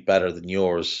slightly better than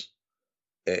yours.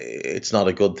 It's not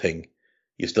a good thing.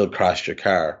 You still crashed your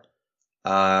car.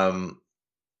 I'll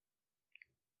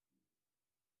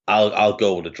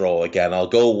go with a draw again. I'll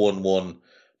go 1-1.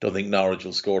 Don't think Norwich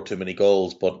will score too many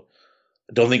goals, but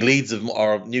I don't think Leeds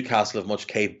or Newcastle have much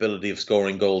capability of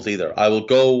scoring goals either. I will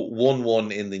go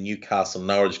 1-1 in the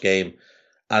Newcastle-Norwich game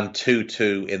and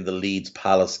 2-2 in the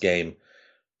Leeds-Palace game.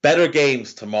 Better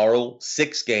games tomorrow,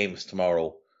 6 games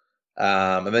tomorrow,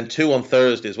 and then 2 on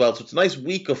Thursday as well. So it's a nice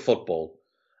week of football.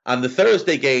 And the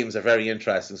Thursday games are very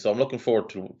interesting, so I'm looking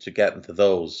forward to getting to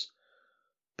those.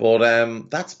 But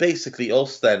that's basically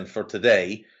us then for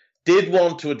today. Did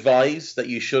want to advise that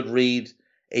you should read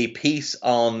a piece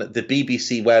on the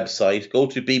BBC website. Go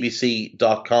to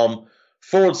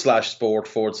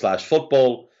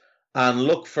bbc.com/sport/football and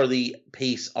look for the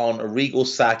piece on Arrigo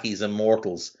Sacchi's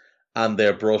Immortals and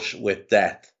their brush with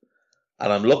death.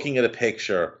 And I'm looking at a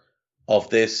picture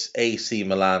of this AC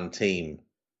Milan team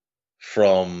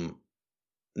from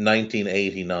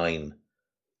 1989,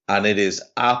 and it is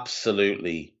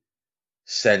absolutely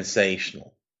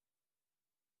sensational.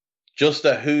 Just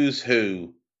a who's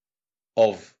who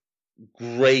of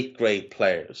great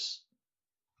players.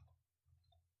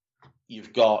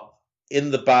 You've got in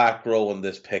the back row in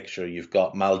this picture, you've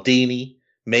got Maldini,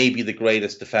 maybe the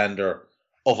greatest defender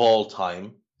of all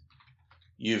time.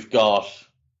 You've got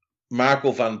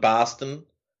Marco van Basten,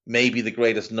 maybe the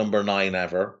greatest number 9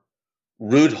 ever.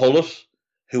 Ruud Gullit,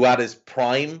 who at his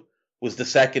prime was the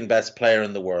second best player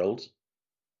in the world.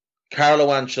 Carlo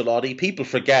Ancelotti, people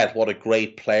forget what a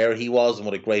great player he was and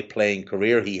what a great playing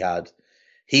career he had.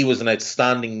 He was an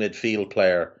outstanding midfield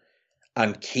player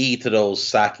and key to those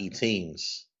Sacchi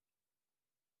teams.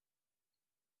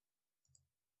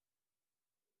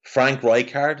 Frank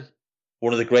Rijkaard,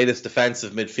 one of the greatest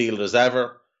defensive midfielders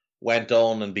ever, went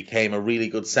on and became a really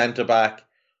good centre-back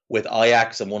with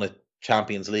Ajax and won a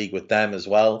Champions League with them as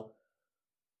well.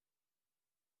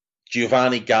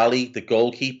 Giovanni Galli, the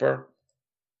goalkeeper,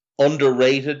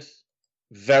 underrated,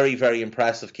 very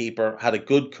impressive keeper, had a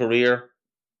good career.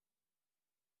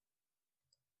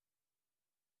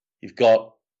 You've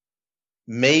got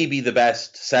maybe the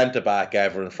best centre-back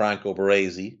ever in Franco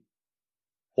Baresi.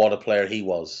 What a player he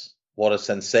was. What a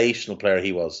sensational player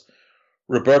he was.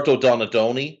 Roberto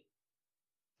Donadoni,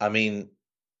 I mean,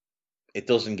 it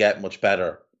doesn't get much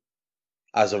better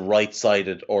as a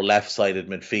right-sided or left-sided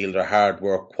midfielder, hard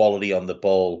work, quality on the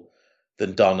ball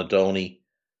than Donadoni.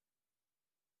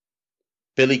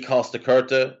 Billy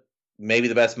Costacurta, maybe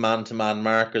the best man-to-man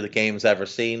marker the game's ever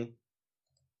seen.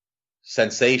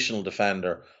 Sensational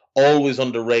defender, always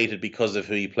underrated because of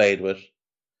who he played with.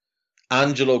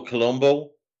 Angelo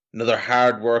Colombo, another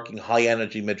hard-working,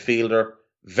 high-energy midfielder,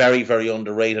 very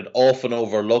underrated, often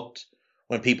overlooked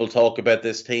when people talk about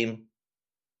this team.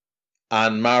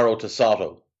 And Mauro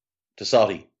Tossotti,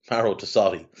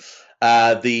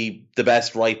 the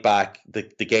best right back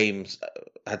the games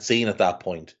had seen at that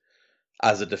point.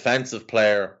 As a defensive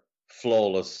player,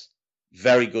 flawless,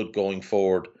 very good going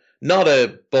forward. Not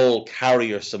a ball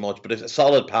carrier so much, but a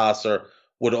solid passer,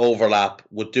 would overlap,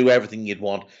 would do everything you'd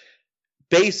want.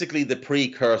 Basically the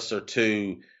precursor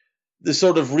to the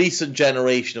sort of recent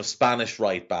generation of Spanish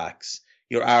right backs.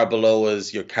 Your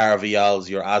Arbeloas, your Carvajals,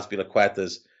 your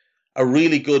Azpilicuetas. A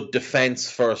really good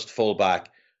defence-first fullback,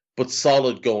 but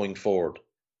solid going forward.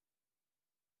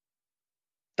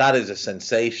 That is a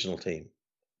sensational team.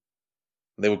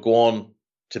 They would go on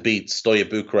to beat Steaua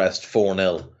Bucharest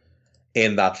 4-0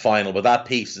 in that final. But that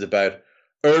piece is about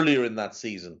earlier in that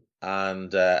season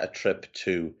and a trip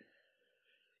to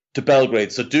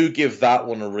Belgrade. So do give that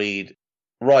one a read.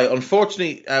 Right,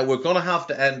 unfortunately, we're going to have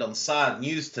to end on sad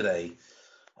news today.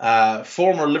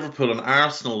 Former Liverpool and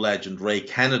Arsenal legend Ray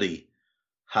Kennedy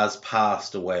has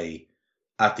passed away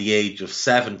at the age of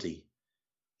 70.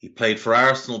 He played for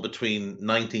Arsenal between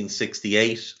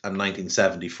 1968 and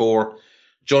 1974,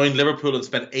 joined Liverpool and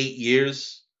spent 8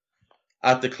 years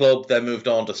at the club, then moved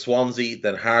on to Swansea,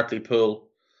 then Hartlepool,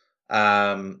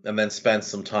 and then spent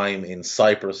some time in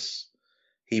Cyprus.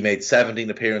 He made 17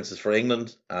 appearances for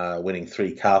England, winning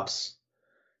 3 caps.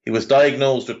 He was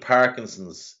diagnosed with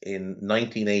Parkinson's in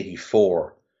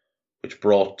 1984, which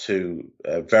brought to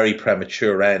a very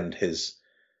premature end his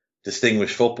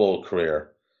distinguished football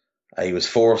career. He was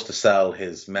forced to sell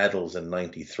his medals in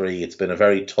 93. It's been a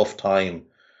very tough time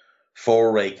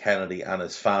for Ray Kennedy and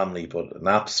his family, but an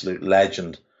absolute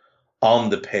legend on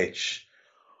the pitch.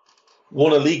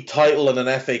 Won a league title and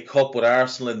an FA Cup with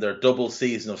Arsenal in their double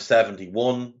season of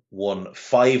 71. Won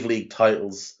 5 league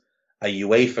titles, a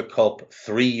UEFA Cup,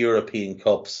 3 European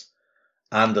Cups,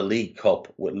 and a League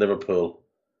Cup with Liverpool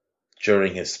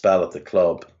during his spell at the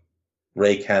club.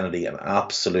 Ray Kennedy, an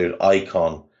absolute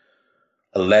icon,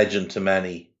 a legend to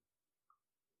many,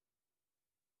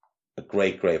 a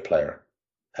great, great player.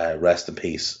 Rest in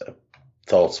peace.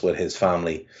 Thoughts with his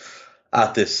family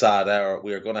at this sad hour.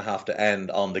 We are going to have to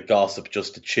end on the gossip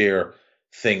just to cheer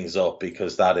things up,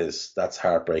 because that's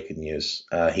heartbreaking news.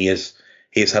 He has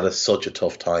had such a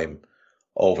tough time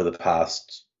over the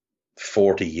past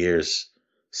 40 years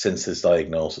since his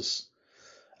diagnosis.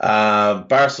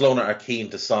 Barcelona are keen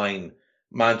to sign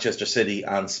Manchester City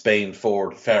and Spain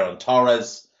forward Ferran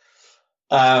Torres.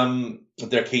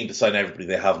 They're keen to sign everybody.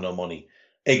 They have no money.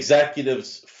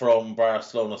 Executives from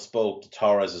Barcelona spoke to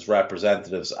Torres'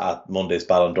 representatives at Monday's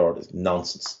Ballon d'Or. It's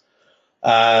nonsense.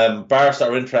 Barca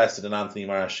are interested in Anthony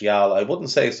Martial. I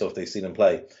wouldn't say so if they've seen him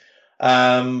play.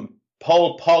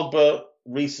 Paul Pogba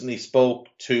recently spoke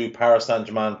to Paris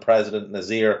Saint-Germain president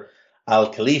Nasser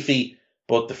Al-Khelaifi,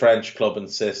 but the French club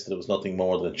insisted it was nothing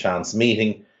more than a chance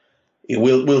meeting.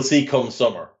 We'll see come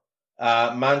summer.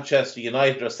 Manchester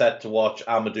United are set to watch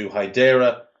Amadou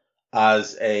Haidara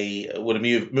with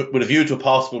a view to a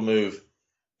possible move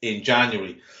in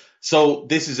January. So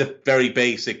this is a very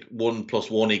basic 1 +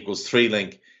 1 = 3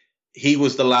 link. He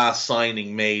was the last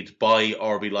signing made by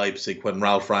RB Leipzig when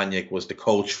Ralf Rangnick was the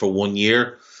coach for 1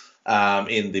 year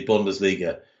in the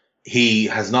Bundesliga. He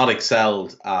has not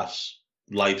excelled at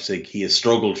Leipzig. He has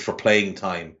struggled for playing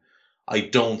time. I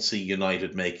don't see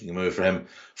United making a move for him.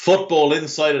 Football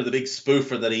Insider, the big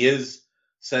spoofer that he is,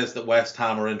 says that West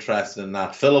Ham are interested in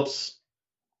Nat Phillips.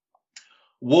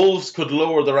 Wolves could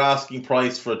lower their asking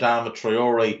price for Adama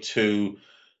Traore to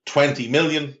 20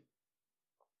 million,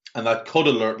 and that could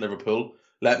alert Liverpool.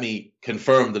 Let me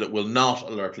confirm that it will not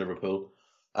alert Liverpool.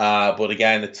 But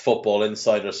again, it's Football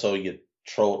Insider, so you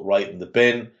throw it right in the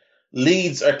bin.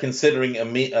 Leeds are considering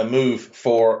a move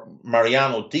for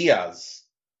Mariano Diaz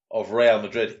of Real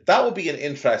Madrid. That would be an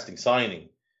interesting signing.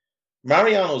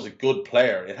 Mariano's a good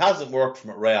player. It hasn't worked for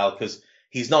him at Real because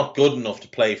he's not good enough to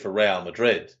play for Real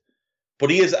Madrid. But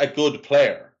he is a good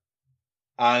player.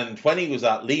 And when he was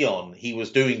at Lyon, he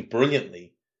was doing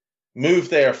brilliantly.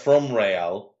 Moved there from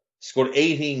Real, scored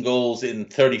 18 goals in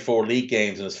 34 league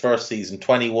games in his first season,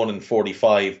 21 in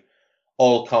 45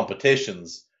 all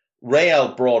competitions.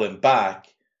 Real brought him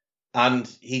back, and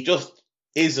he just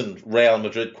isn't Real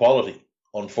Madrid quality,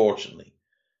 unfortunately.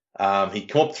 He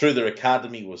came up through their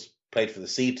academy, played for the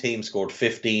C team, scored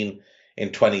 15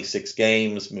 in 26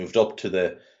 games, moved up to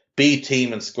the B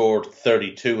team and scored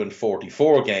 32 in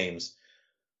 44 games.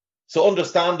 So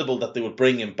understandable that they would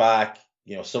bring him back,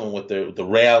 someone with the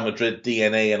Real Madrid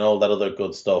DNA and all that other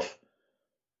good stuff.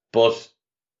 But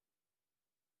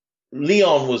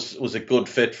Lyon was a good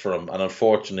fit for him, and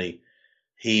unfortunately,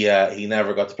 he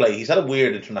never got to play. He's had a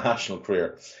weird international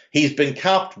career. He's been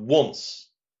capped once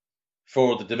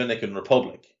for the Dominican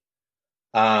Republic,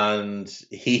 and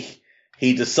he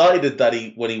decided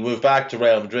that when he moved back to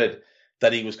Real Madrid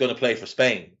that he was going to play for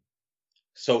Spain.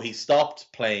 So he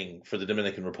stopped playing for the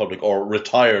Dominican Republic, or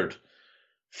retired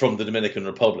from the Dominican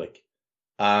Republic,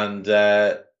 and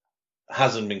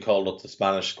hasn't been called up to the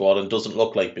Spanish squad and doesn't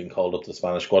look like being called up to the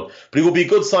Spanish squad. But he will be a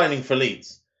good signing for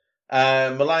Leeds.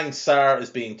 Malang Sarr is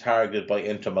being targeted by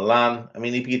Inter Milan. I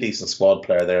mean, he'd be a decent squad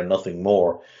player there, nothing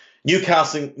more.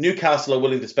 Newcastle are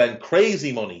willing to spend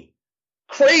crazy money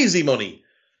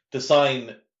to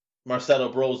sign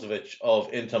Marcelo Brozovic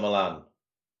of Inter Milan.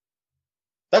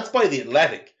 That's by The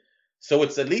Athletic, so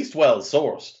it's at least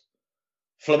well-sourced.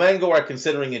 Flamengo are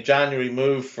considering a January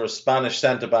move for Spanish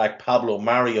centre-back Pablo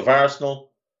Mari of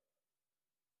Arsenal.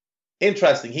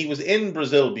 Interesting, he was in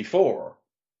Brazil before.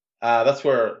 That's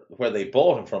where they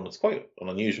bought him from. It's quite an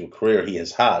unusual career he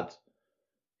has had.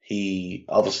 He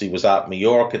obviously was at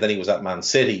Mallorca, then he was at Man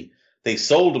City. They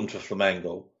sold him to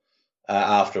Flamengo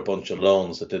after a bunch of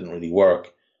loans that didn't really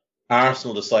work.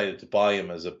 Arsenal decided to buy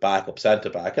him as a backup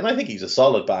centre-back, and I think he's a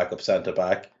solid backup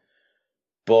centre-back.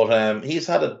 But he's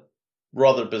had a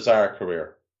rather bizarre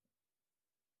career.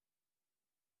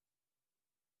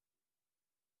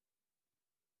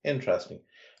 Interesting.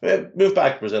 Move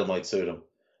back to Brazil might suit him.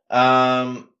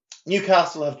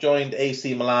 Newcastle have joined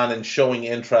AC Milan in showing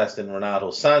interest in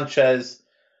Renato Sanchez,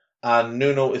 and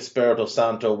Nuno Espirito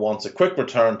Santo wants a quick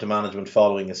return to management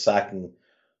following his sacking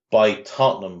by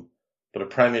Tottenham, but a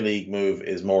Premier League move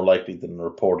is more likely than a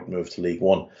reported move to League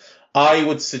One. I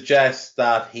would suggest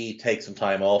that he take some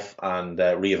time off and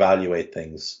reevaluate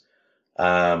things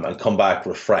and come back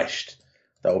refreshed.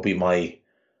 That would be my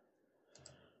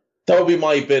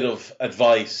bit of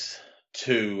advice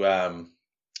to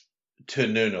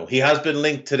Nuno. He has been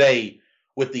linked today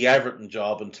with the Everton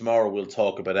job, and tomorrow we'll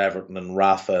talk about Everton and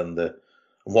Rafa and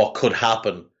what could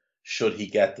happen should he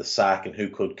get the sack and who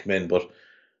could come in. But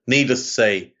needless to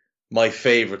say, my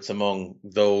favourites among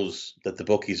those that the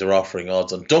bookies are offering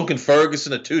odds on. Duncan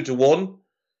Ferguson at 2-1.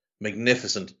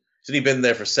 Magnificent. He's only been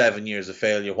there for 7 years of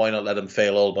failure. Why not let him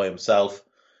fail all by himself?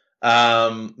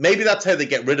 Maybe that's how they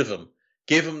get rid of him.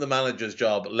 Give him the manager's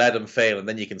job, let him fail, and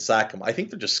then you can sack him. I think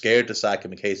they're just scared to sack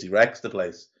him in case he wrecks the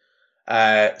place.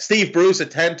 Steve Bruce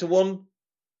at 10-1.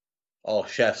 Oh,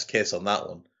 chef's kiss on that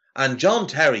one. And John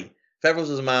Terry. If ever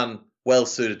was a man well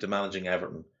suited to managing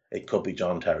Everton, it could be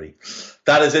John Terry.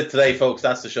 That is it today, folks.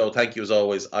 That's the show. Thank you as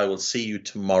always. I will see you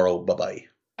tomorrow. Bye-bye.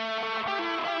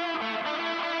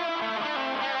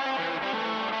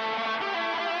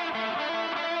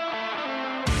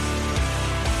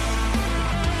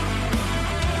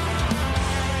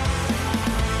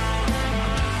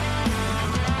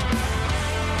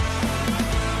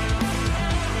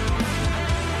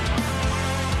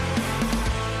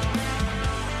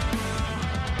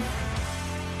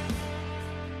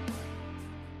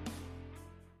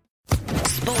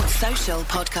 Social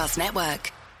Podcast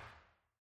Network.